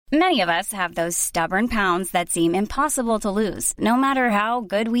Many of us have those stubborn pounds that seem impossible to lose, no matter how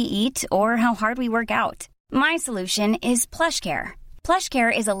good we eat or how hard we work out. My solution is PlushCare.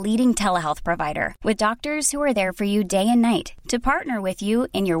 PlushCare is a leading telehealth provider with doctors who are there for you day and night to partner with you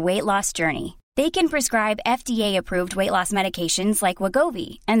in your weight loss journey. They can prescribe FDA-approved weight loss medications like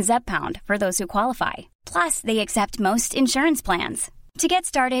Wegovy and Zepbound for those who qualify. Plus, they accept most insurance plans. To get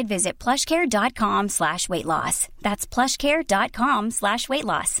started, visit plushcare.com/weightloss. That's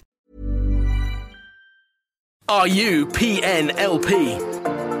plushcare.com/weightloss. Are you PNLP?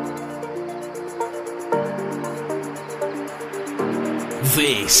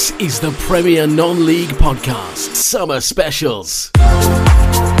 This is the Premier Non-League Podcast Summer Specials.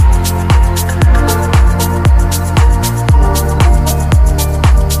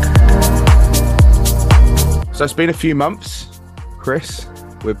 So it's been a few months, Chris.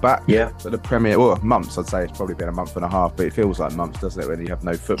 We're back for the Premier. Well, months, I'd say. It's probably been a month and a half, but it feels like months, doesn't it, when you have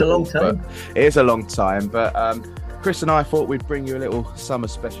no football? It's a long time. But it is a long time. But Chris and I thought we'd bring you a little summer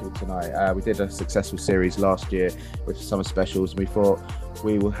special tonight. We did a successful series last year with summer specials, and we thought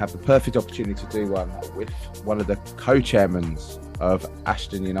we will have the perfect opportunity to do one with one of the co-chairmen of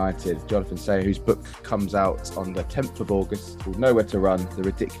Ashton United, Jonathan Sayer, whose book comes out on the 10th of August, called Nowhere to Run, The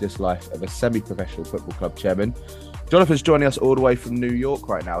Ridiculous Life of a Semi-Professional Football Club Chairman. Jonathan's joining us all the way from New York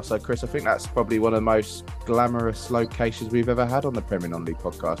right now. So, Chris, I think that's probably one of the most glamorous locations we've ever had on the Premier Non-League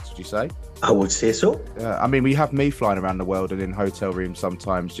podcast, would you say? I would say so. I mean, we have me flying around the world and in hotel rooms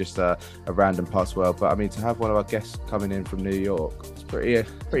sometimes, just a random parts of the world. But, I mean, to have one of our guests coming in from New York, it's pretty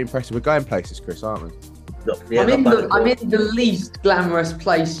impressive. We're going places, Chris, aren't we? Yeah, I'm in the least glamorous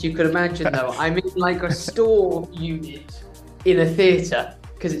place you could imagine, though. I'm in like a store unit in a theatre,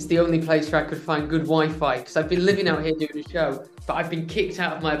 because it's the only place where I could find good Wi-Fi. Because I've been living out here doing a show, but I've been kicked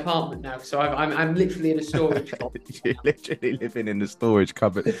out of my apartment now, so I'm literally in a storage cupboard. You're literally living in the storage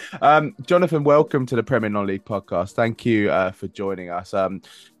cupboard. Jonathan, welcome to the Premier Non-League podcast. Thank you for joining us.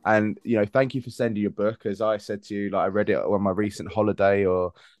 And thank you for sending your book. As I said to you, I read it on my recent holiday.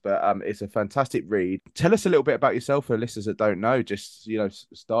 But it's a fantastic read. Tell us a little bit about yourself for listeners that don't know. Just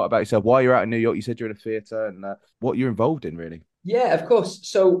start about yourself. Why you're out in New York? You said you're in a theatre, and what you're involved in, really. Yeah, of course.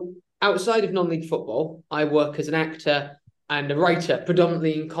 So outside of non-league football, I work as an actor and a writer,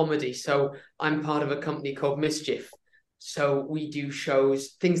 predominantly in comedy. So I'm part of a company called Mischief. So we do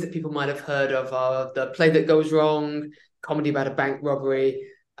shows, things that people might have heard of are The Play That Goes Wrong, comedy about a bank robbery,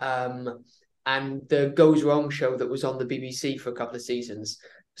 and the Goes Wrong show that was on the BBC for a couple of seasons.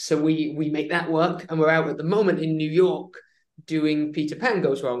 So we make that work, and we're out at the moment in New York doing Peter Pan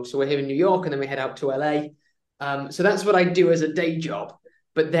Goes Wrong. So we're here in New York, and then we head out to LA. So that's what I do as a day job.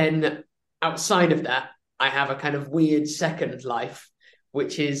 But then outside of that, I have a kind of weird second life,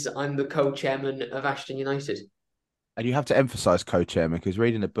 which is I'm the co-chairman of Ashton United. And you have to emphasise co-chairman, because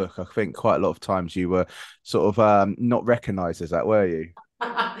reading the book, I think quite a lot of times you were sort of not recognised as that, were you?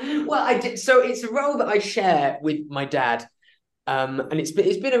 Well, I did. So it's a role that I share with my dad. And it's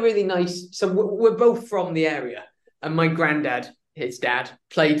been a really nice... So we're both from the area. And my granddad, his dad,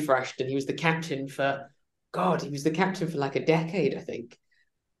 played for Ashton. He was the captain for... he was the captain for like a decade, I think.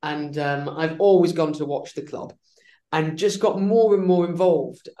 And I've always gone to watch the club and just got more and more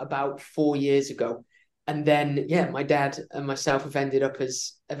involved about 4 years ago. And then, my dad and myself have ended up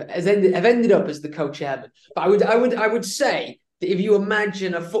as the co-chairman. But I would say that if you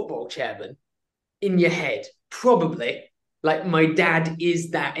imagine a football chairman in your head, probably like my dad is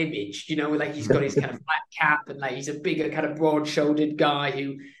that image, like he's got his kind of flat cap and like he's a bigger kind of broad-shouldered guy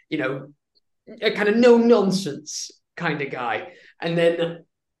who, a kind of no-nonsense kind of guy. And then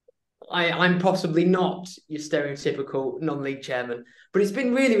I'm possibly not your stereotypical non-league chairman, but it's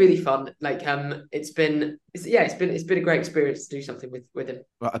been really, really fun. Like, it's been a great experience to do something with him.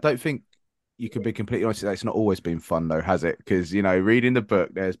 Well, I don't think you can be completely honest. It's not always been fun, though, has it? Because reading the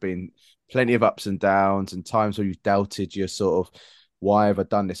book, there's been plenty of ups and downs and times where you've doubted your sort of why have I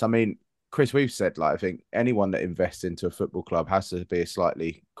done this? I mean, Chris, we've said, I think anyone that invests into a football club has to be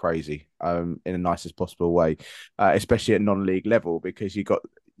slightly crazy in the nicest possible way, especially at non-league level, because you got,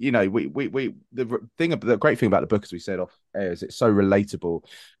 the great thing about the book, as we said off air, is it's so relatable.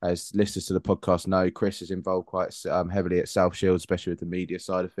 As listeners to the podcast know, Chris is involved quite heavily at South Shield, especially with the media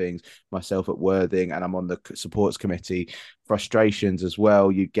side of things, myself at Worthing, and I'm on the supports committee. Frustrations as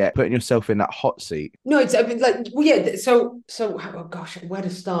well, you get putting yourself in that hot seat. No, it's so oh gosh, where to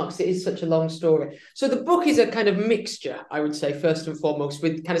start? Because it is such a long story. So the book is a kind of mixture, I would say, first and foremost,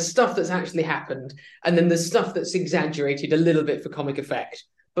 with kind of stuff that's actually happened, and then the stuff that's exaggerated a little bit for comic effect.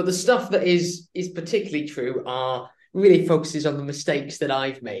 But the stuff that is particularly true really focuses on the mistakes that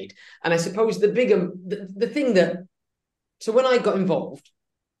I've made. And I suppose the thing that... So when I got involved,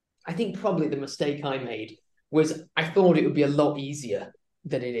 I think probably the mistake I made was I thought it would be a lot easier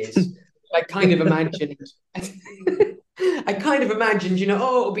than it is. I kind of imagined,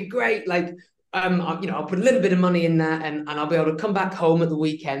 it'll be great. Like, I'll put a little bit of money in that, and I'll be able to come back home at the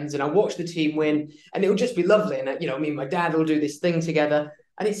weekends, and I'll watch the team win, and it'll just be lovely. And me and my dad will do this thing together,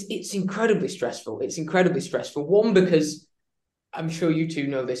 and it's incredibly stressful. It's incredibly stressful. One, because I'm sure you two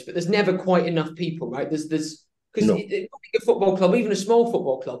know this, but there's never quite enough people, right? There's because a football club, even a small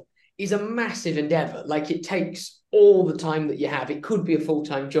football club, is a massive endeavor. Like, it takes all the time that you have. It could be a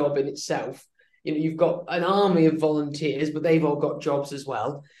full-time job in itself. You've got an army of volunteers, but they've all got jobs as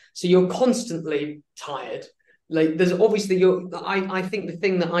well. So you're constantly tired. Like, there's obviously I think the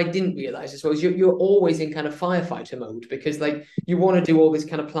thing that I didn't realize as well is you're always in kind of firefighter mode, because like you want to do all this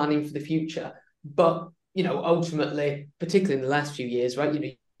kind of planning for the future. But, ultimately, particularly in the last few years,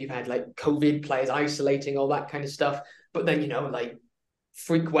 right, you've had like COVID, players isolating, all that kind of stuff. But then, like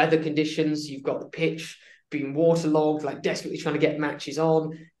freak weather conditions, you've got the pitch being waterlogged, like desperately trying to get matches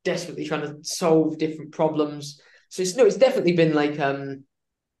on, desperately trying to solve different problems. So it's definitely been like an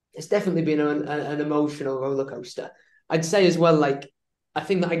emotional roller coaster. I'd say as well, like a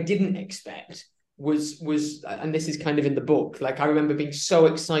thing that I didn't expect was, and this is kind of in the book, like I remember being so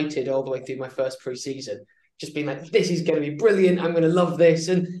excited all the way through my first pre-season, just being like, this is going to be brilliant, I'm going to love this.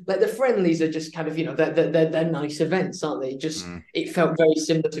 And like the friendlies are just kind of, they're nice events, aren't they? Just It felt very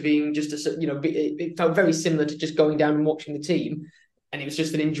similar to being just it felt very similar to just going down and watching the team, and it was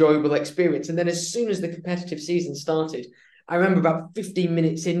just an enjoyable experience. And then as soon as the competitive season started, I remember about 15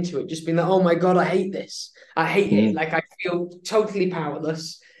 minutes into it just being like, oh my God, I hate this. I hate it. Like, I feel totally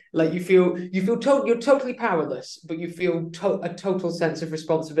powerless. Like you're totally powerless, but you feel a total sense of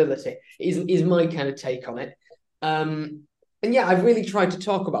responsibility is my kind of take on it. And yeah, I've really tried to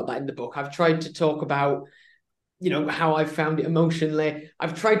talk about that in the book. I've tried to talk about, how I've found it emotionally.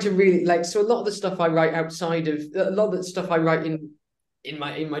 I've tried to really so a lot of the stuff I write in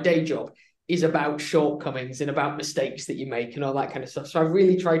my day job is about shortcomings and about mistakes that you make and all that kind of stuff. So I've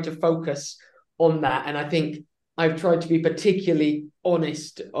really tried to focus on that. And I think I've tried to be particularly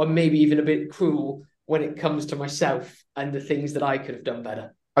honest, or maybe even a bit cruel, when it comes to myself and the things that I could have done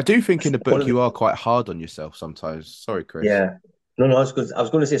better. I do think in the book you are quite hard on yourself sometimes. Sorry, Chris. Yeah. No, I was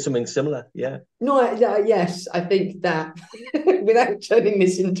going to say something similar. Yeah. No, yes, I think that without turning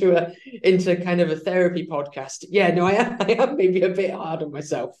this into kind of a therapy podcast, I am maybe a bit hard on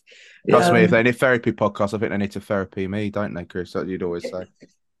myself. Trust me, if they need therapy podcasts, I think they need to therapy me, don't they, Chris? That you'd always say.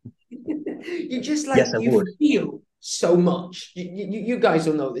 You just feel so much. You guys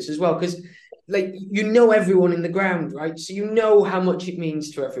will know this as well, because everyone in the ground, right? So you know how much it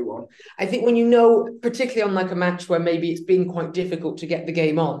means to everyone. I think when particularly on like a match where maybe it's been quite difficult to get the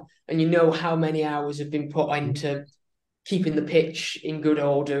game on, and you know how many hours have been put into keeping the pitch in good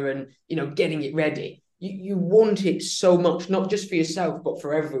order and getting it ready. You want it so much, not just for yourself, but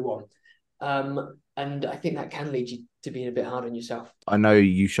for everyone. And I think that can lead you to being a bit hard on yourself. I know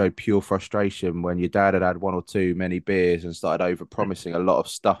you showed pure frustration when your dad had one or too many beers and started over-promising a lot of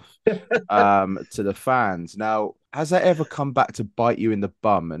stuff to the fans. Now, has that ever come back to bite you in the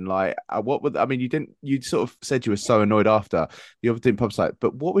bum? And you sort of said you were so annoyed after. You didn't publicize,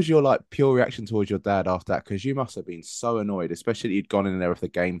 but what was your pure reaction towards your dad after that? Because you must have been so annoyed, especially that you'd gone in there with the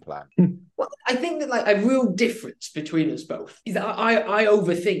game plan. Well, I think that a real difference between us both is that I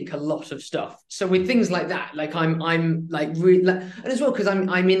overthink a lot of stuff. So with things like that, I'm really, and as well because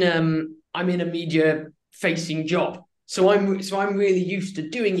I'm in a media facing job, so I'm really used to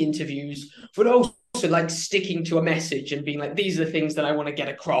doing interviews, but also sticking to a message and being like, these are the things that I want to get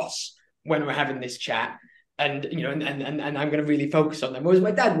across when we're having this chat, and and I'm going to really focus on them. Whereas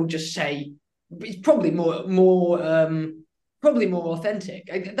my dad will just say, it's probably more authentic.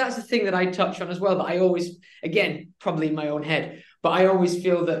 That's the thing that I touch on as well, that I always, again, probably in my own head, but I always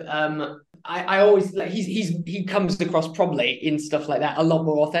feel that I always he comes across probably in stuff like that a lot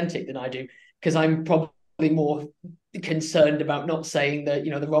more authentic than I do, because I'm probably more concerned about not saying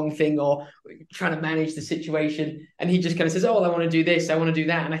the wrong thing or trying to manage the situation, and he just kind of says, oh, I want to do this, I want to do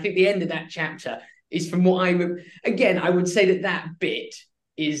that. And I think the end of that chapter is, from what I would say that bit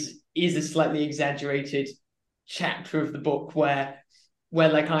is a slightly exaggerated chapter of the book where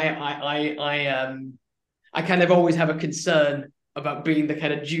I kind of always have a concern about being the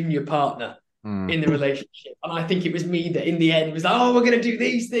kind of junior partner in the relationship. And I think it was me that in the end was like, oh, we're going to do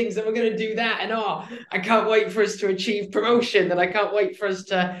these things and we're going to do that. And I can't wait for us to achieve promotion. And I can't wait for us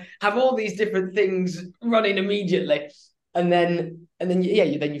to have all these different things running immediately. And then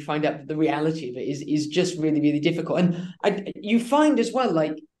you find out that the reality of it is just really, really difficult. And you find as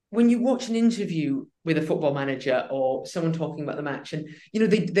well, when you watch an interview with a football manager or someone talking about the match, and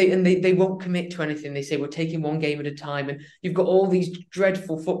they won't commit to anything. They say we're taking one game at a time, and you've got all these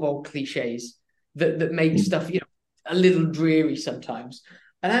dreadful football cliches that make stuff a little dreary sometimes.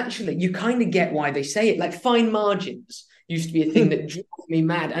 And actually, you kind of get why they say it. Like fine margins used to be a thing that drove me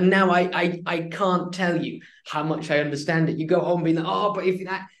mad, and now I can't tell you how much I understand it. You go home being like, oh, but if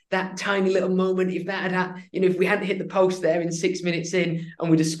that tiny little moment, if that had, if we hadn't hit the post there in 6 minutes in and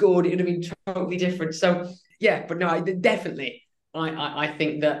we'd have scored, it would have been totally different. So yeah, but no, I think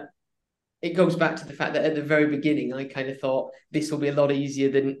that it goes back to the fact that at the very beginning, I kind of thought this will be a lot easier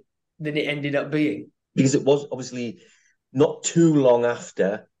than it ended up being. Because it was obviously not too long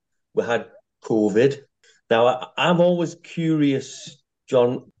after we had COVID. Now, I'm always curious,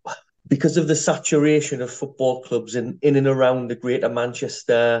 John, because of the saturation of football clubs in and around the Greater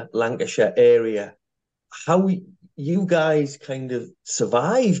Manchester, Lancashire area, how you guys kind of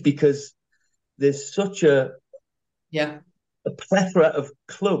survive, because there's such a plethora of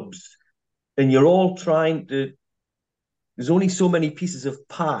clubs, and you're all trying to. There's only so many pieces of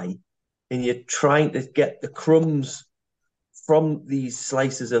pie, and you're trying to get the crumbs from these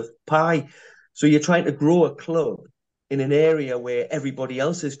slices of pie. So you're trying to grow a club in an area where everybody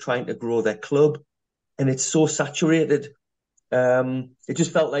else is trying to grow their club, and it's so saturated. It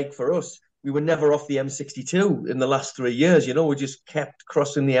just felt like for us, we were never off the M62 in the last 3 years. We just kept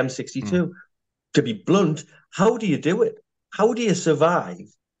crossing the M62. To be blunt, how do you do it? How do you survive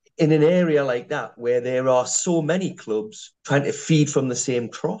in an area like that where there are so many clubs trying to feed from the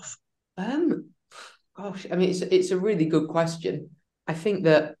same trough? Gosh, I mean, it's a really good question. I think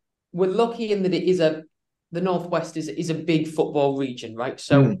that we're lucky in that the Northwest is a big football region, right?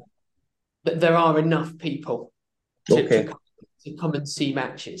 So that there are enough people to come and see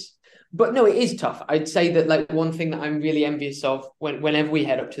matches. But no, it is tough. I'd say that like one thing that I'm really envious of whenever we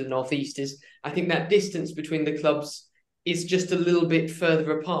head up to the Northeast is I think that distance between the clubs is just a little bit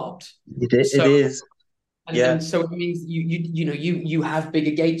further apart. It is. And so it means you have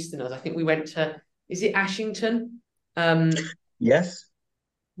bigger gates than us. I think we went to, is it Ashington? Yes.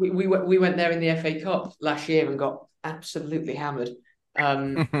 We went there in the FA Cup last year and got absolutely hammered.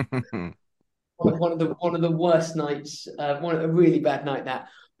 One of the worst nights, a really bad night that.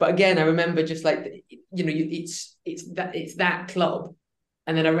 But again, I remember just like it's that club,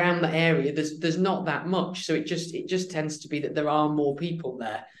 and then around the area there's not that much, so it just tends to be that there are more people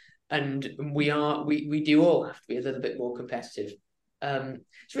there, and we do all have to be a little bit more competitive.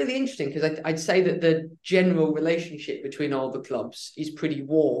 It's really interesting because I'd say that the general relationship between all the clubs is pretty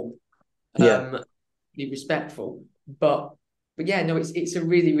warm, pretty respectful, but yeah, no, it's a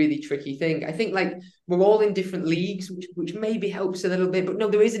really, really tricky thing. I think like we're all in different leagues, which maybe helps a little bit, but no,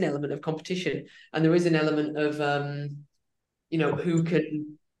 there is an element of competition, and there is an element of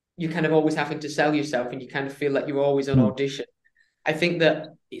you kind of always having to sell yourself, and you kind of feel like you're always on audition. I think that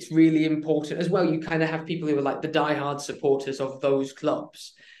it's really important as well. You kind of have people who are like the diehard supporters of those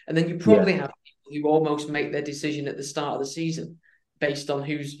clubs, and then you probably have people who almost make their decision at the start of the season based on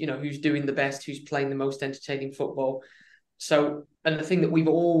who's doing the best, who's playing the most entertaining football. So, and the thing that we've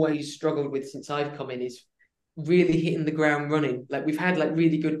always struggled with since I've come in is really hitting the ground running. Like we've had like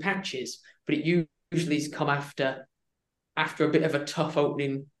really good patches, but it usually has come after a bit of a tough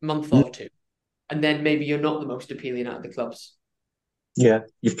opening month or two, and then maybe you're not the most appealing out of the clubs. Yeah,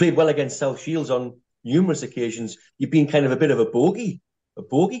 you've played well against South Shields on numerous occasions. You've been kind of a bit of a bogey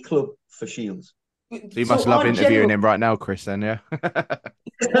club for Shields. So you must love interviewing him right now, Chris, then, yeah?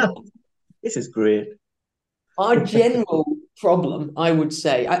 This is great. Our general problem, I would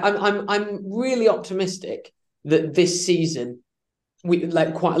say, I'm really optimistic that this season,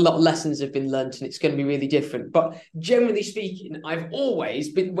 quite a lot of lessons have been learnt and it's going to be really different. But generally speaking, I've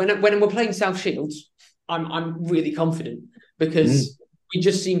always been when we're playing South Shields, I'm really confident because we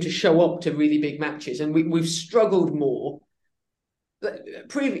just seem to show up to really big matches, and we've struggled more.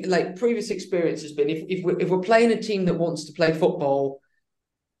 Previous experience has been if we're playing a team that wants to play football,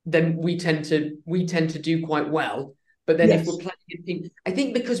 then we tend to do quite well. But then if we're playing a team, I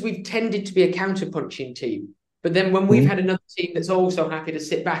think because we've tended to be a counter-punching team, but then when we've had another team that's also happy to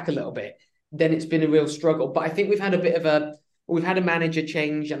sit back a little bit, then it's been a real struggle. But I think we've had a manager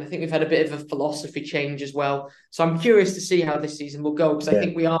change, and I think we've had a bit of a philosophy change as well. So I'm curious to see how this season will go, because I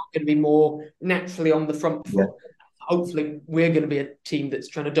think we are going to be more naturally on the front foot. Hopefully we're going to be a team that's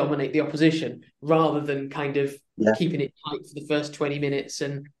trying to dominate the opposition rather than kind of keeping it tight for the first 20 minutes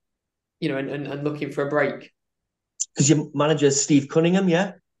and looking for a break. Because your manager is Steve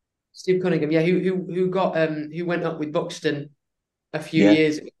Cunningham, Steve Cunningham, who went up with Buxton a few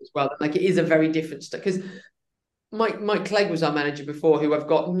years ago as well. Like it is a very different stuff, because Mike Clegg was our manager before, who I've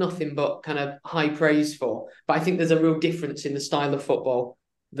got nothing but kind of high praise for. But I think there's a real difference in the style of football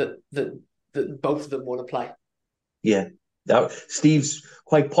that both of them want to play. Yeah, Steve's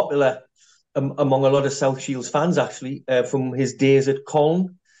quite popular among a lot of South Shields fans, actually, from his days at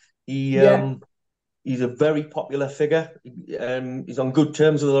Colne. He's a very popular figure. He's on good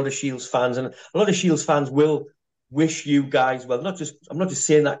terms with a lot of Shields fans, and a lot of Shields fans will wish you guys well. I'm not just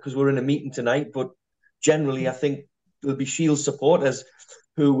saying that because we're in a meeting tonight, but generally, I think there'll be Shields supporters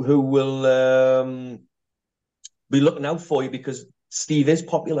who will be looking out for you because Steve is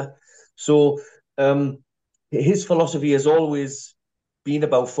popular. So his philosophy has always been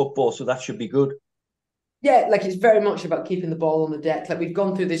about football, so that should be good. Yeah, like it's very much about keeping the ball on the deck. Like we've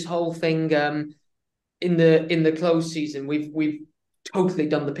gone through this whole thing in the closed season. We've totally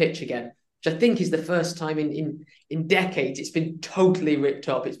done the pitch again, which I think is the first time in decades it's been totally ripped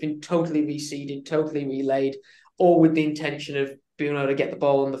up. It's been totally reseeded, totally relaid, all with the intention of being able to get the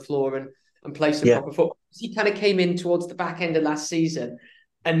ball on the floor and play some proper football. He kind of came in towards the back end of last season,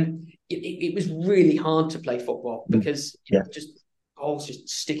 and it was really hard to play football because balls just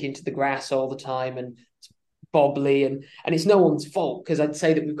sticking to the grass all the time and it's bobbly, and it's no one's fault because I'd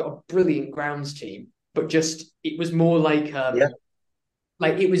say that we've got a brilliant grounds team, but just it was more like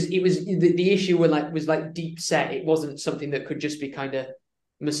like it was the issue was deep set. It wasn't something that could just be kind of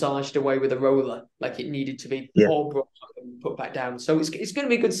massaged away with a roller. Like it needed to be all brought up and put back down. So it's going to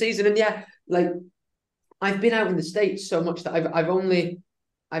be a good season. And like I've been out in the States so much that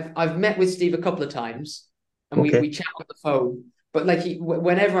I've met with Steve a couple of times and we chat on the phone. But like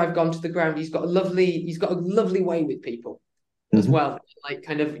whenever I've gone to the ground, he's got a lovely way with people as well. Like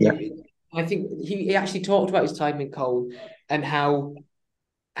kind of, I think he actually talked about his time in Colne and how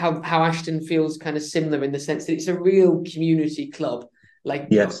Ashton feels kind of similar in the sense that it's a real community club. Like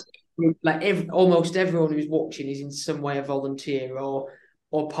almost everyone who's watching is in some way a volunteer or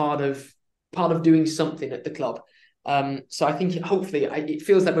part of doing something at the club. So I think hopefully it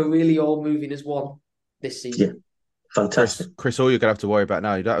feels like we're really all moving as one this season. Yeah. Fantastic. Chris, all you're going to have to worry about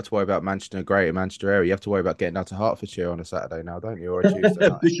now, you don't have to worry about Manchester Greater Manchester area. You have to worry about getting down to Hertfordshire on a Saturday now, don't you? Or a Tuesday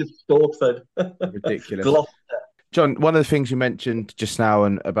night. Bishop Stortford. Ridiculous. Gloucester. John, one of the things you mentioned just now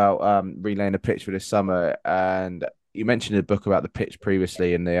and about relaying the pitch for this summer, and you mentioned a book about the pitch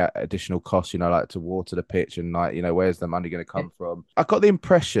previously and the additional costs, like to water the pitch and like, where's the money going to come from? I got the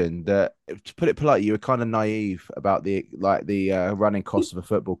impression that, to put it politely, you were kind of naive about the running costs of a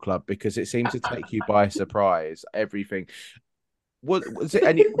football club because it seemed to take you by surprise, everything. Was it?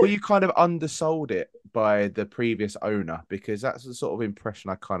 And were you kind of undersold it by the previous owner? Because that's the sort of impression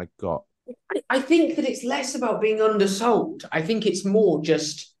I kind of got. I think that it's less about being undersold. I think it's more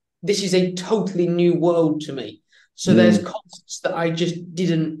just, this is a totally new world to me. So there's costs that I just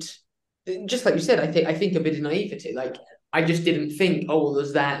didn't, just like you said, I think a bit of naivety. Like I just didn't think,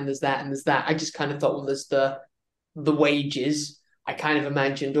 there's that and there's that and there's that. I just kind of thought, well, there's the wages. I kind of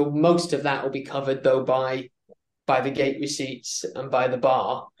imagined, most of that will be covered though by the gate receipts and by the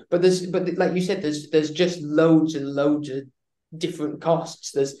bar. But like you said, there's just loads and loads of different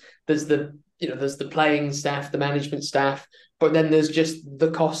costs. There's the playing staff, the management staff, but then there's just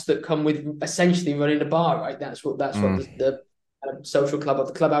the costs that come with essentially running a bar, right? That's what the social club or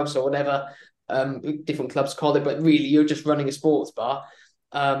the clubhouse or whatever different clubs call it, but really you're just running a sports bar.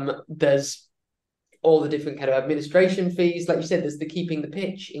 There's all the different kind of administration fees, like you said. There's the keeping the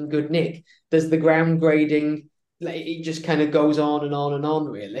pitch in good nick. There's the ground grading. Like it just kind of goes on and on and on,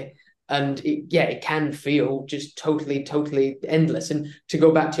 really. And it can feel just totally, totally endless. And to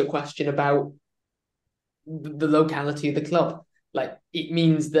go back to your question about the locality of the club, like it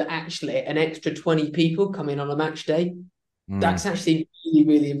means that actually an extra 20 people come in on a match day. That's actually really,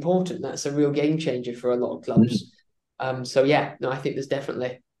 really important. That's a real game changer for a lot of clubs. I think there's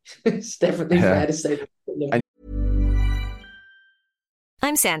definitely it's definitely fair to say that.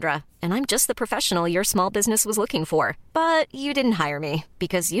 I'm Sandra, and I'm just the professional your small business was looking for. But you didn't hire me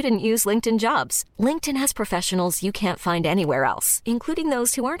because you didn't use LinkedIn Jobs. LinkedIn has professionals you can't find anywhere else, including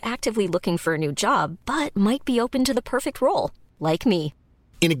those who aren't actively looking for a new job, but might be open to the perfect role, like me.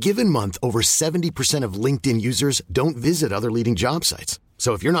 In a given month, over 70% of LinkedIn users don't visit other leading job sites.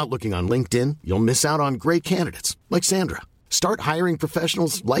 So if you're not looking on LinkedIn, you'll miss out on great candidates like Sandra. Start hiring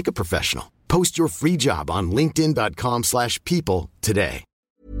professionals like a professional. Post your free job on linkedin.com/people today.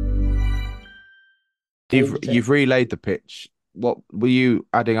 You've relayed the pitch. What were you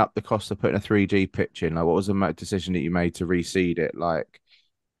adding up the cost of putting a 3G pitch in? Like, what was the decision that you made to reseed it? Like,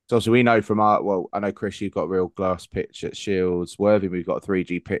 So obviously we know from I know Chris, you've got a real glass pitch at Shields. Worthing, we've got a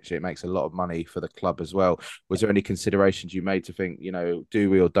 3G pitch. It makes a lot of money for the club as well. Was there any considerations you made to think, do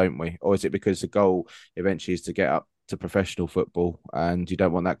we or don't we? Or is it because the goal eventually is to get up to professional football and you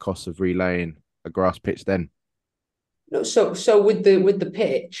don't want that cost of relaying a grass pitch then? No, so with the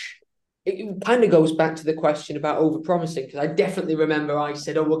pitch, it kind of goes back to the question about overpromising, because I definitely remember I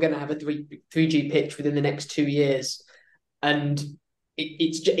said, "Oh, we're going to have a 3G pitch within the next 2 years," and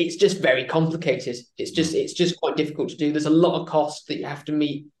it's just very complicated. It's just quite difficult to do. There's a lot of cost that you have to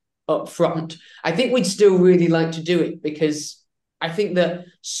meet up front. I think we'd still really like to do it, because I think that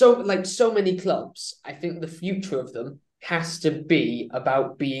so many clubs, I think the future of them has to be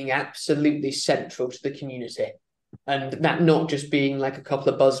about being absolutely central to the community. And that not just being like a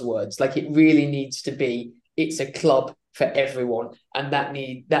couple of buzzwords. Like, it really needs to be, it's a club for everyone. And that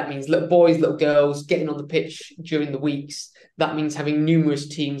means little boys, little girls getting on the pitch during the weeks. That means having numerous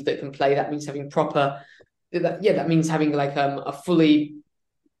teams that can play. That means having that means having like a fully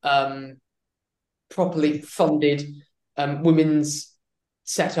properly funded women's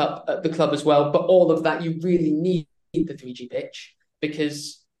setup at the club as well. But all of that, you really need the 3G pitch,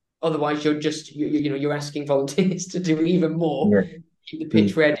 because otherwise, you're asking volunteers to do even more, keep the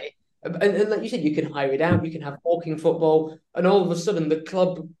pitch ready. And like you said, you can hire it out, you can have walking football, and all of a sudden the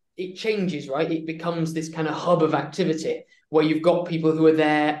club, it changes, right? It becomes this kind of hub of activity where you've got people who are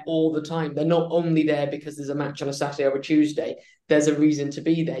there all the time. They're not only there because there's a match on a Saturday or a Tuesday. There's a reason to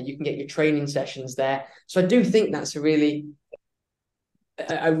be there. You can get your training sessions there. So I do think that's a really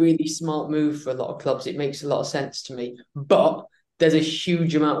smart move for a lot of clubs. It makes a lot of sense to me. But there's a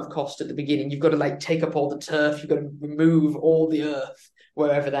huge amount of cost at the beginning. You've got to take up all the turf. You've got to remove all the earth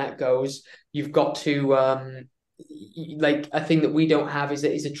wherever that goes. You've got to a thing that we don't have is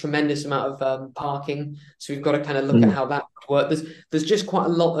a tremendous amount of parking. So we've got to kind of look at how that would work. There's just quite a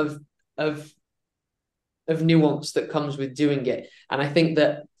lot of nuance that comes with doing it. And I think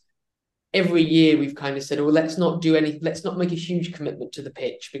that every year we've kind of said, "Oh, let's not make a huge commitment to the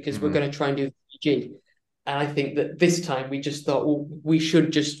pitch, because we're going to try and do 3G." And I think that this time we just thought, well, we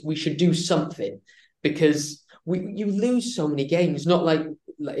should do something, because you lose so many games. Not like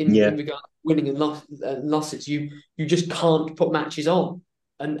in regard to winning and losses, you just can't put matches on,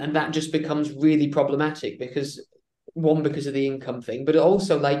 and that just becomes really problematic, because of the income thing, but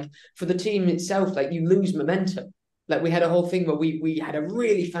also for the team itself, you lose momentum. We had a whole thing where we had a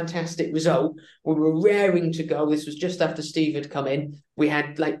really fantastic result. We were raring to go. This was just after Steve had come in. We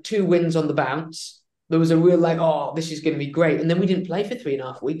had 2 wins on the bounce. There was a real oh, this is going to be great. And then we didn't play for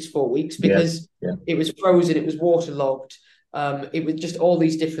 3.5 weeks, 4 weeks, because it was frozen, it was waterlogged. It was just all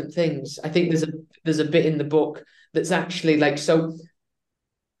these different things. I think there's a bit in the book that's actually so.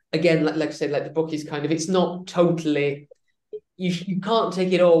 Again, like I said, the book is kind of, it's not totally. You can't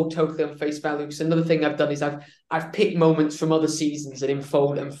take it all totally on face value. Because another thing I've done is I've picked moments from other seasons and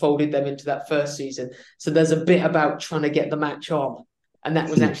folded them into that first season. So there's a bit about trying to get the match on. And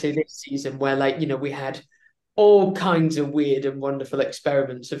that was actually this season where, we had all kinds of weird and wonderful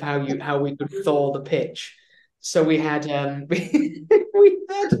experiments of how we could thaw the pitch. So we had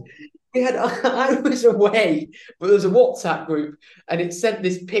I was away, but there was a WhatsApp group, and it sent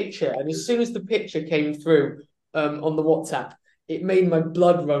this picture. And as soon as the picture came through on the WhatsApp, it made my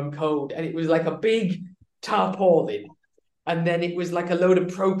blood run cold. And it was like a big tarpaulin, and then it was like a load of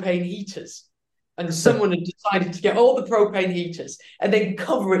propane heaters. And someone had decided to get all the propane heaters and then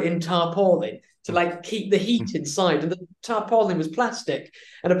cover it in tarpaulin to keep the heat inside. And the tarpaulin was plastic.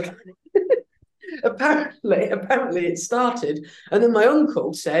 And apparently it started. And then my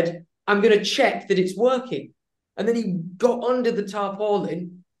uncle said, "I'm going to check that it's working." And then he got under the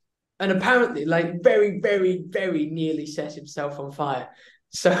tarpaulin and apparently very, very, very nearly set himself on fire.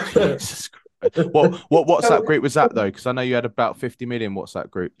 So what WhatsApp group was that though? Because I know you had about 50 million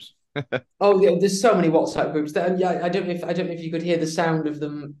WhatsApp groups. Oh yeah, there's so many WhatsApp groups. I don't know if you could hear the sound of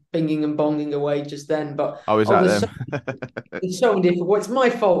them binging and bonging away just then. But is that them? There's so many different. Well, it's my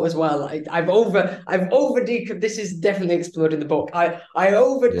fault as well. I've over This is definitely explored in the book. I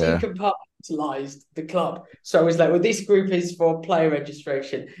decompartmentalized the club. So I was well, this group is for player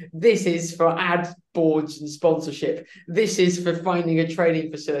registration. This is for ad boards and sponsorship. This is for finding a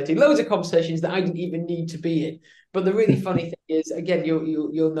training facility. Loads of conversations that I didn't even need to be in. But the really funny thing is, again,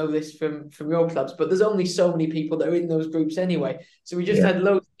 you'll know this from your clubs, but there's only so many people that are in those groups anyway. So we just had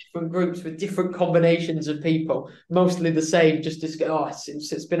loads of different groups with different combinations of people, mostly the same.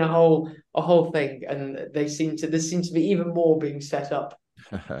 It's been a whole thing, and there seems to be even more being set up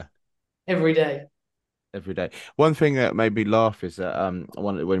every day. Every day. One thing that made me laugh is that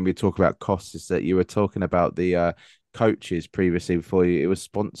when we talk about costs is that you were talking about the coaches previously before you. It was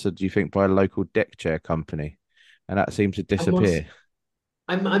sponsored, do you think, by a local deck chair company, and that seems to disappear.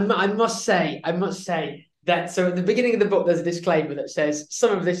 I must say that, so at the beginning of the book, there's a disclaimer that says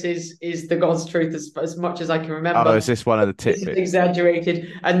some of this is the God's truth as much as I can remember. Oh, is this one of the tidbits? This is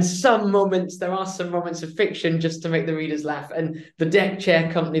exaggerated, and there are some moments of fiction just to make the readers laugh. And the deck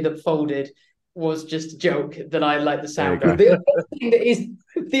chair company that folded was just a joke that I like the sound of.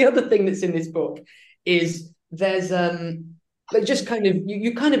 The other thing that's in this book is there's like just kind of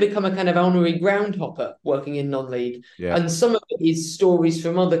you kind of become a kind of honorary groundhopper working in non-league. Yeah. And some of it is stories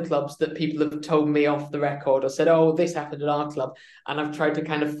from other clubs that people have told me off the record or said, oh, this happened at our club. And I've tried to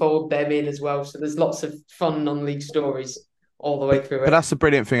kind of fold them in as well. So there's lots of fun non-league stories all the way through it. But that's the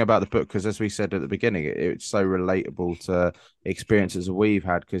brilliant thing about the book, because as we said at the beginning, it's so relatable to experiences we've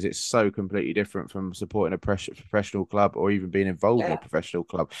had, because it's so completely different from supporting a professional club or even being involved in a professional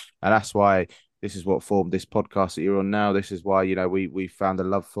club. And that's why this is what formed this podcast that you're on now. This is why, we found a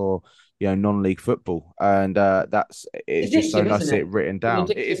love for, non-league football. And it's just so nice to see it written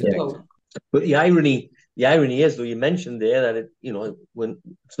down. It is addictive. But the irony is, though, you mentioned there that when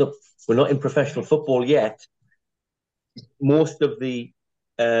we're not in professional football yet, most of the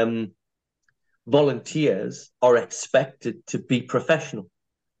volunteers are expected to be professional.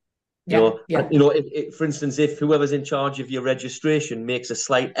 For instance, if whoever's in charge of your registration makes a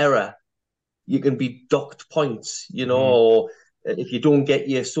slight error, you can be docked points, or if you don't get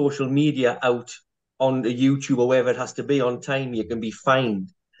your social media out on the YouTube or wherever it has to be on time, you can be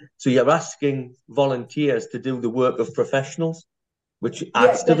fined. So you're asking volunteers to do the work of professionals, which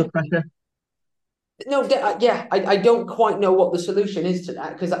adds to the pressure. No, I don't quite know what the solution is to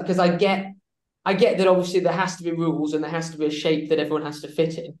that, because I get that obviously there has to be rules and there has to be a shape that everyone has to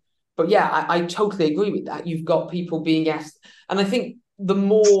fit in. But yeah, I totally agree with that. You've got people being asked, and I think the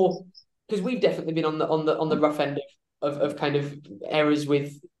more, because we've definitely been on the rough end of kind of errors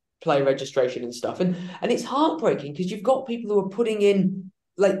with player registration and stuff, and it's heartbreaking because you've got people who are putting in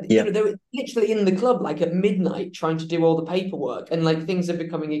they're literally in the club like at midnight trying to do all the paperwork, and like things are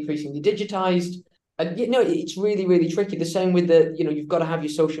becoming increasingly digitized. And it's really, really tricky. The same with you've got to have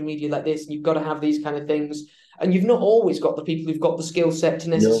your social media like this, and you've got to have these kind of things. And you've not always got the people who've got the skill set to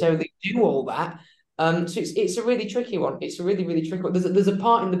necessarily do all that. So it's a really tricky one. It's a really, really tricky one. There's a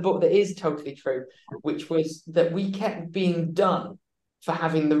part in the book that is totally true, which was that we kept being done for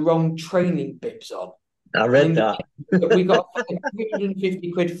having the wrong training bibs on. I read that. We got a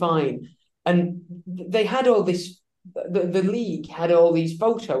 350 quid fine. And they had all this, the league had all these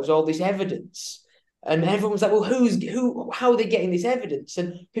photos, all this evidence. And everyone was like, well, how are they getting this evidence?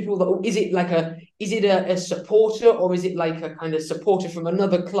 And people were like, is it a supporter, or is it like a kind of supporter from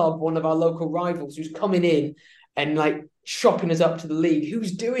another club, one of our local rivals, who's coming in and like shopping us up to the league?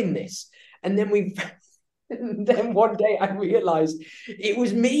 Who's doing this? And then then one day I realized it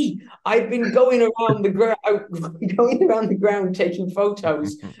was me. I'd been going around the ground taking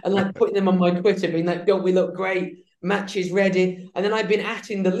photos and like putting them on my Twitter, being like, don't we look great? Match is ready. And then I'd been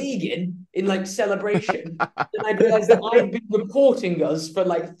atting the league in like celebration. And I realized that I'd been reporting us for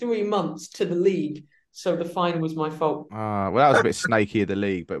like 3 months to the league. So the fine was my fault. Well, that was a bit snaky of the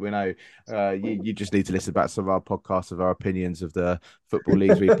league, but we know you just need to listen back to some of our podcasts of our opinions of the football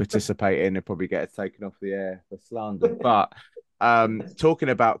leagues we participate in and probably get us taken off the air for slander. But talking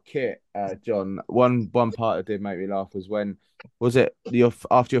about kit, John, one part that did make me laugh was when, after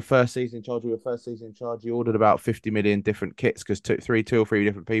your first season in charge, you ordered about 50 million different kits because two or three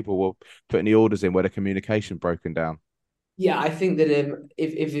different people were putting the orders in where the communication broken down. Yeah, I think that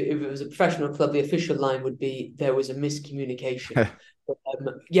if it was a professional club, the official line would be there was a miscommunication.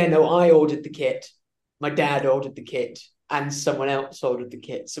 I ordered the kit, my dad ordered the kit, and someone else ordered the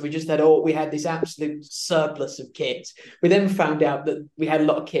kit. So we had this absolute surplus of kit. We then found out that we had a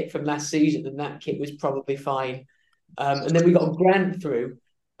lot of kit from last season, and that kit was probably fine. And then we got a grant through.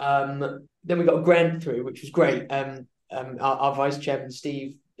 Which was great. Our vice chairman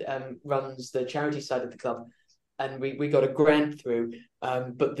Steve runs the charity side of the club, and we got a grant through.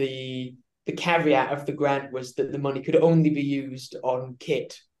 But the caveat of the grant was that the money could only be used on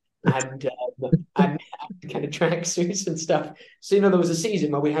kit and kind of tracksuits and stuff. So there was a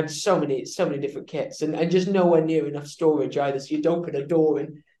season where we had so many different kits and just nowhere near enough storage either. So you'd open a door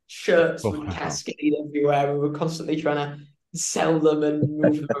and shirts would cascade everywhere. We were constantly trying to sell them and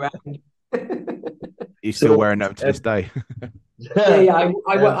move them around. You're still wearing them to this day. I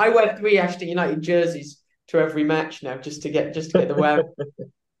wear 3 Ashton United jerseys to every match now just to get the wear.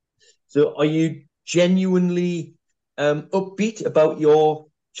 So are you genuinely upbeat about your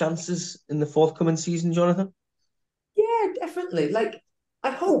chances in the forthcoming season, Jonathan? Yeah, definitely. Like,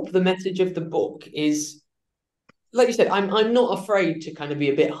 I hope the message of the book is like you said, I'm not afraid to kind of be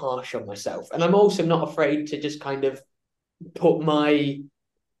a bit harsh on myself, and I'm also not afraid to just kind of put my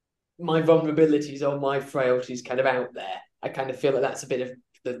vulnerabilities or my frailties kind of out there. I kind of feel like that's a bit of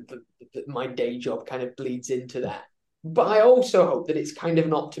my day job kind of bleeds into that. But I also hope that it's kind of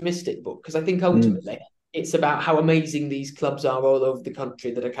an optimistic book, because I think ultimately it's about how amazing these clubs are all over the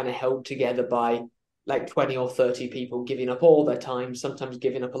country that are kind of held together by like 20 or 30 people giving up all their time, sometimes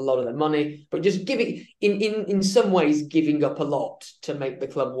giving up a lot of their money, but just giving in some ways giving up a lot to make the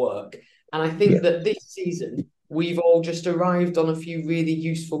club work. And I think that this season we've all just arrived on a few really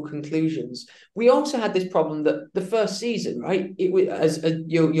useful conclusions. We also had this problem that the first season, right? It was, as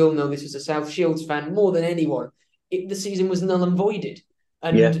you'll know this as a South Shields fan more than anyone. The season was null and voided,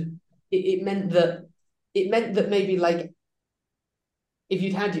 and it meant that maybe like if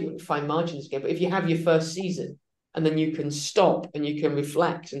you'd had your fine margins again, but if you have your first season and then you can stop and you can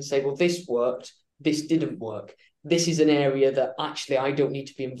reflect and say, well, this worked, this didn't work. This is an area that actually I don't need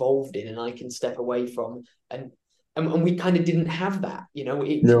to be involved in and I can step away from. And we kind of didn't have that, you know.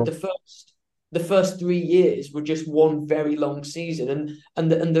 The first 3 years were just one very long season, and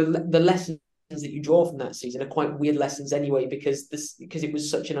the lessons that you draw from that season are quite weird lessons anyway, because it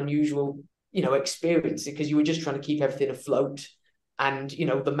was such an unusual, you know, experience, because you were just trying to keep everything afloat, and you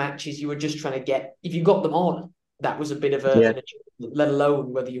know the matches you were just trying to get, if you got them on, that was a bit of an achievement, let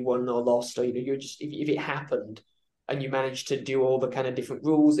alone whether you won or lost, or you know, you're just if it happened and you managed to do all the kind of different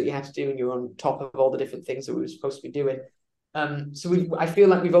rules that you had to do, and you're on top of all the different things that we were supposed to be doing. I feel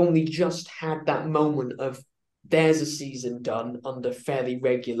like we've only just had that moment of there's a season done under fairly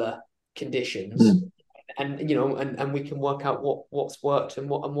regular conditions, and you know, and we can work out what's worked and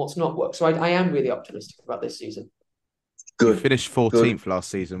what's not worked. So I am really optimistic about this season. Good. You finished 14th last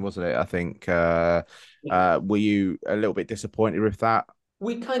season, wasn't it? I think. Were you a little bit disappointed with that?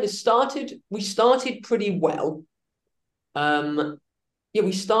 We kind of started pretty well.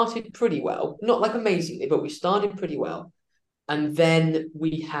 We started pretty well, not like amazingly, but we started pretty well. And then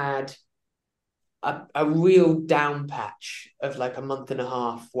we had a real down patch of like a month and a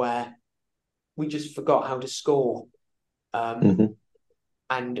half where we just forgot how to score. And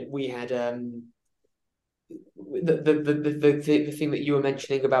we had the thing that you were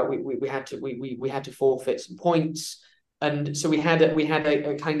mentioning about we had to forfeit some points. And so we had a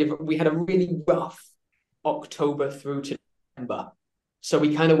really rough October through to December. So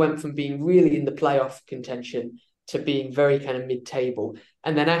we kind of went from being really in the playoff contention to being very kind of mid-table.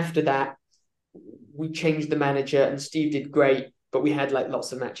 And then after that, we changed the manager and Steve did great, but we had like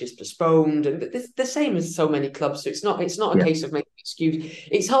lots of matches postponed, and the same as so many clubs. So it's not a case of making an excuse.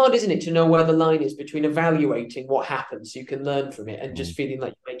 It's hard, isn't it, to know where the line is between evaluating what happens so you can learn from it and just feeling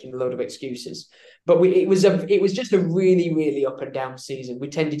like you're making a load of excuses. But it was just a really, really up and down season. We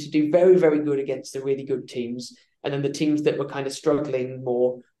tended to do very, very good against the really good teams, and then the teams that were kind of struggling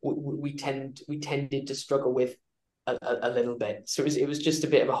more, we tended to struggle with a little bit. So it was just a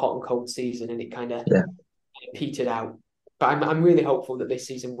bit of a hot and cold season, and it kind of petered out. But I'm really hopeful that this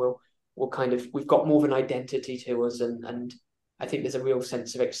season will kind of, we've got more of an identity to us, and I think there's a real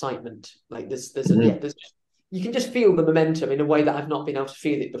sense of excitement. Like there's you can just feel the momentum in a way that I've not been able to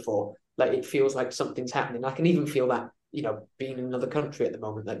feel it before. Like it feels like something's happening. I can even feel that, you know, being in another country at the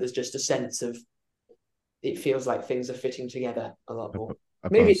moment. Like there's just a sense of, it feels like things are fitting together a lot more.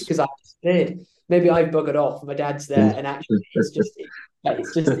 Maybe it's because I've disappeared. Maybe I've buggered off. My dad's there, and actually, it's just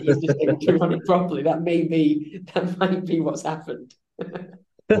he's just able to run it properly. That might be what's happened.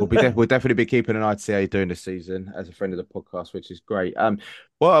 We'll definitely be keeping an eye to see how you're doing this season as a friend of the podcast, which is great.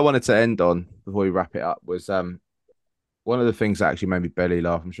 What I wanted to end on before we wrap it up was one of the things that actually made me belly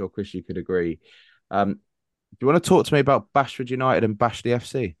laugh. I'm sure Chris, you could agree. Do you want to talk to me about Bashford United and Bashley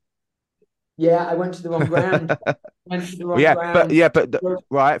FC? Yeah, I went to the wrong ground. But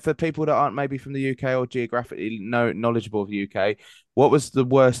right, for people that aren't maybe from the UK or geographically knowledgeable of the UK, what was the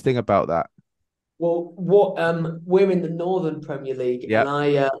worst thing about that? Well, we're in the Northern Premier League, and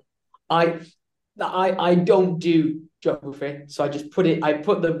I don't do geography, so I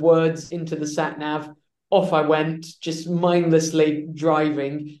put the words into the sat nav. Off I went, just mindlessly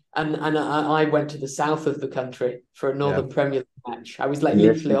driving, and I went to the south of the country for a Northern Premier League match. I was like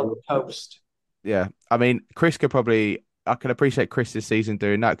literally on the coast. Yeah, I mean, Chris could probably. I can appreciate Chris this season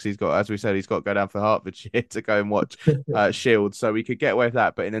doing that because he's got, as we said, he's got to go down for Hertfordshire to go and watch Shield, so we could get away with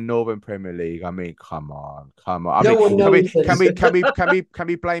that. But in the Northern Premier League, I mean, come on. Can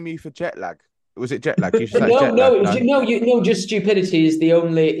we blame you for jet lag? Was it jet lag? You should say jet lag. Just stupidity is the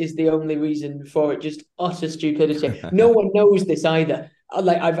only reason for it. Just utter stupidity. No one knows this either.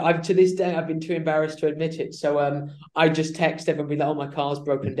 I've to this day I've been too embarrassed to admit it. So I just text everybody like, "Oh, my car's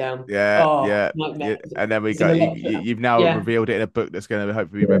broken down." Yeah, Oh, yeah, nightmare. and then we It's in got a you, lot of- you've now Yeah. revealed it in a book that's going to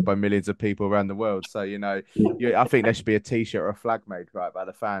hopefully be read by millions of people around the world. So I think there should be a T-shirt or a flag made right by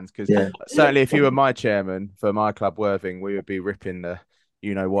the fans, because certainly if you were my chairman for my club Worthing, we would be ripping the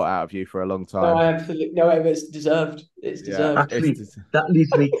what out of you for a long No, time. I absolutely no. It's deserved. It's deserved. Actually, that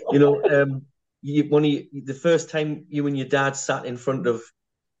leads me. The first time you and your dad sat in front of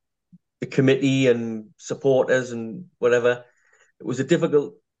the committee and supporters and whatever, it was a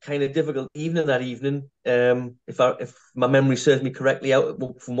difficult evening that evening. If my memory serves me correctly, out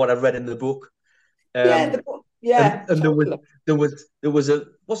from what I've read in the book. The book. Yeah, and there was a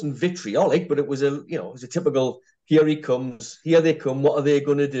wasn't vitriolic, but it was a typical, here he comes, here they come, what are they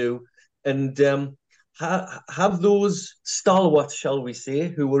going to do? And have those stalwarts, shall we say,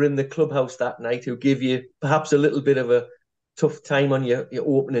 who were in the clubhouse that night, who gave you perhaps a little bit of a tough time on your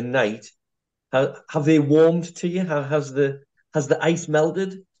opening night, have they warmed to you? Has the ice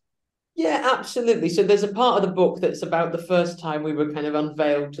melted? Yeah, absolutely. So there's a part of the book that's about the first time we were kind of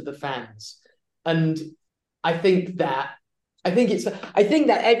unveiled to the fans, and it's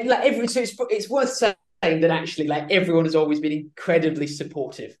worth saying that actually, like, everyone has always been incredibly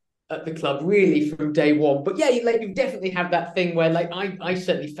supportive at the club, really, from day one. But yeah, you definitely have that thing where, like, I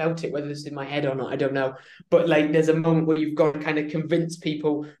certainly felt it, whether it's in my head or not, I don't know. But like, there's a moment where you've got to kind of convince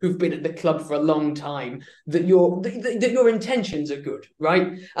people who've been at the club for a long time that your intentions are good,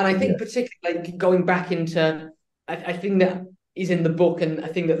 right? And I think particularly, like, going back into, I think that is in the book, and I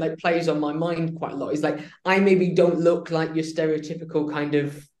think that, like, plays on my mind quite a lot, is like, I maybe don't look like your stereotypical kind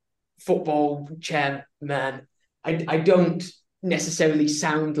of football chairman. I don't necessarily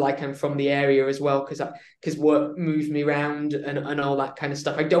sound like I'm from the area as well, because work moves me around and all that kind of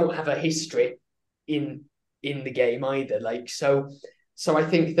stuff. I don't have a history in the game either. Like, so I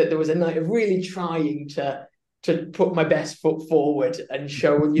think that there was a night of really trying to put my best foot forward and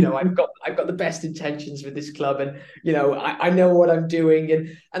show, I've got the best intentions with this club, and I know what I'm doing,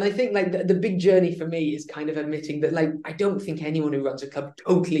 and I think, like, the big journey for me is kind of admitting that, like, I don't think anyone who runs a club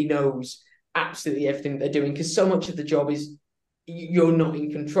totally knows absolutely everything they're doing, because so much of the job is you're not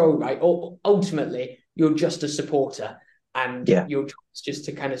in control, right? Or ultimately you're just a supporter, and your job is just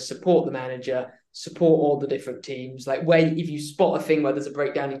to kind of support the manager, support all the different teams. Like, where if you spot a thing where there's a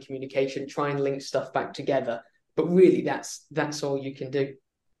breakdown in communication, try and link stuff back together. But really, that's all you can do.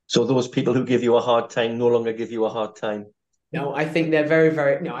 So those people who give you a hard time no longer give you a hard time? No, I think they're very,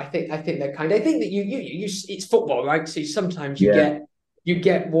 very. No, I think they're kind. I think that you it's football, right? So sometimes you get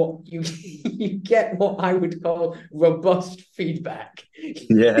what you get what I would call robust feedback.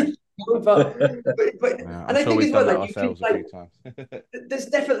 Yeah. but and I think as well, like, there's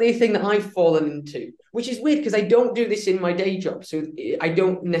definitely a thing that I've fallen into, which is weird because I don't do this in my day job, so I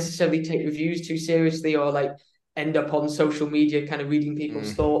don't necessarily take reviews too seriously, or like end up on social media kind of reading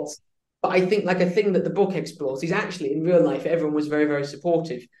people's thoughts. But I think, like, a thing that the book explores is actually in real life everyone was very, very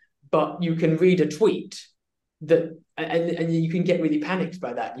supportive, but you can read a tweet that and you can get really panicked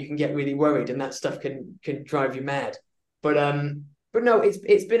by that. You can get really worried, and that stuff can drive you mad. But no,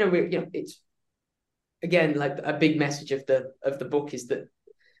 it's been a real, it's, again, like, a big message of the book is that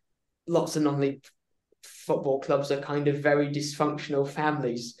lots of non-league football clubs are kind of very dysfunctional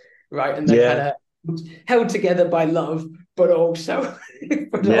families, right? And they're kind of held together by love, but also they're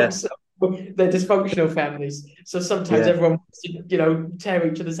dysfunctional families. So sometimes everyone wants to, tear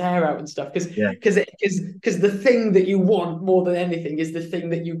each other's hair out and stuff, because the thing that you want more than anything is the thing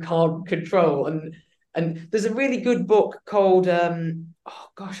that you can't control. And there's a really good book called I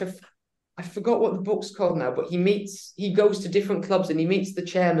forgot what the book's called now, but he goes to different clubs and he meets the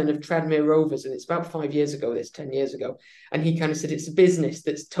chairman of Tranmere Rovers, and it's about 5 years ago, it's 10 years ago, and he kind of said it's a business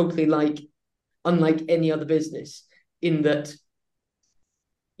that's totally unlike any other business, in that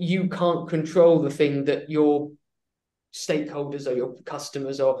you can't control the thing that your stakeholders or your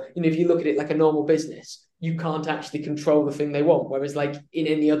customers, or, if you look at it like a normal business, you can't actually control the thing they want. Whereas, like, in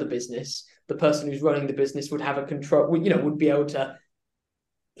any other business, the person who's running the business would have a control, would be able to,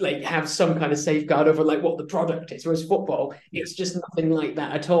 like, have some kind of safeguard over, like, what the product is. Whereas football, it's just nothing like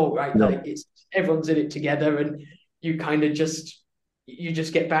that at all, right? No. Like, it's everyone's in it together, and you kind of just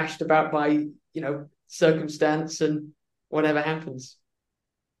get bashed about by, circumstance and whatever happens.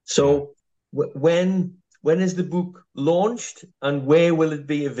 So when is the book launched, and where will it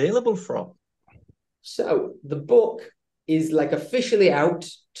be available from? So the book is, like, officially out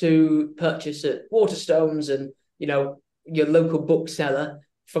to purchase at Waterstones and, your local bookseller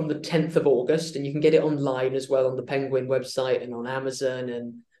from the 10th of August. And you can get it online as well on the Penguin website and on Amazon,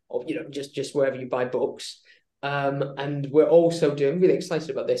 and, or, just wherever you buy books. And we're also doing, really excited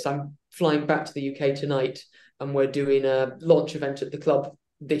about this. I'm flying back to the UK tonight, and we're doing a launch event at the club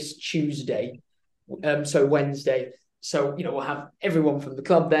this Tuesday. So Wednesday. So, we'll have everyone from the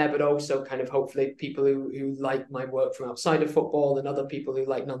club there, but also kind of hopefully people who like my work from outside of football and other people who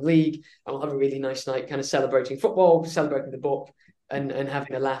like non-league. And we'll have a really nice night kind of celebrating football, celebrating the book, and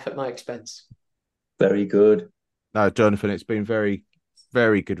having a laugh at my expense. Very good. No, Jonathan, it's been very,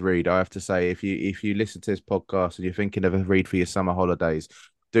 very good read. I have to say, if you listen to this podcast and you're thinking of a read for your summer holidays,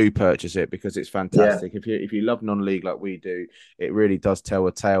 do purchase it because it's fantastic. Yeah. If you love non-league like we do, it really does tell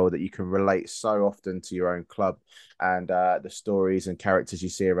a tale that you can relate so often to your own club and the stories and characters you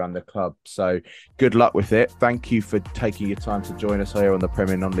see around the club. So good luck with it. Thank you for taking your time to join us here on the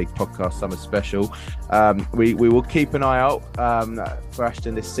Premier Non-League Podcast Summer Special. We will keep an eye out for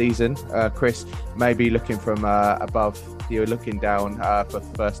Ashton this season. Chris, maybe looking from above. You're looking down for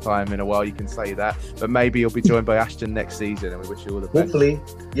the first time in a while, you can say that. But maybe you'll be joined by Ashton next season, and we wish you all the best. Hopefully,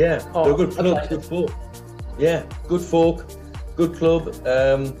 yeah. They're good club, good folk. Yeah, good folk, good club.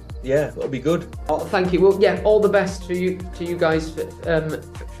 Yeah, that'll be good. Oh, thank you. Well, yeah, all the best to you guys for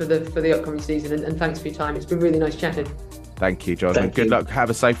the upcoming season, and thanks for your time. It's been really nice chatting. Thank you, Jonathan. Good luck. Have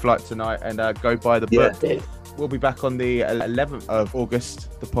a safe flight tonight, and go buy the book. Yeah. We'll be back on the 11th of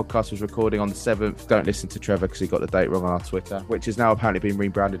August. The podcast was recording on the 7th. Don't listen to Trevor because he got the date wrong on our Twitter, which is now apparently been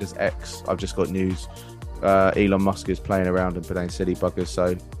rebranded as X. I've just got news. Elon Musk is playing around and playing silly buggers,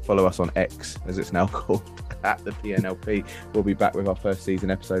 so follow us on X, as it's now called, at the PNLP. We'll be back with our first season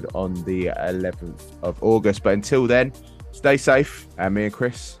episode on the 11th of August. But until then, stay safe, and me and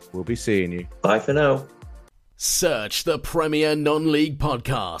Chris will be seeing you. Bye for now. Search the Premier Non-League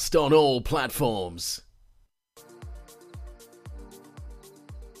Podcast on all platforms.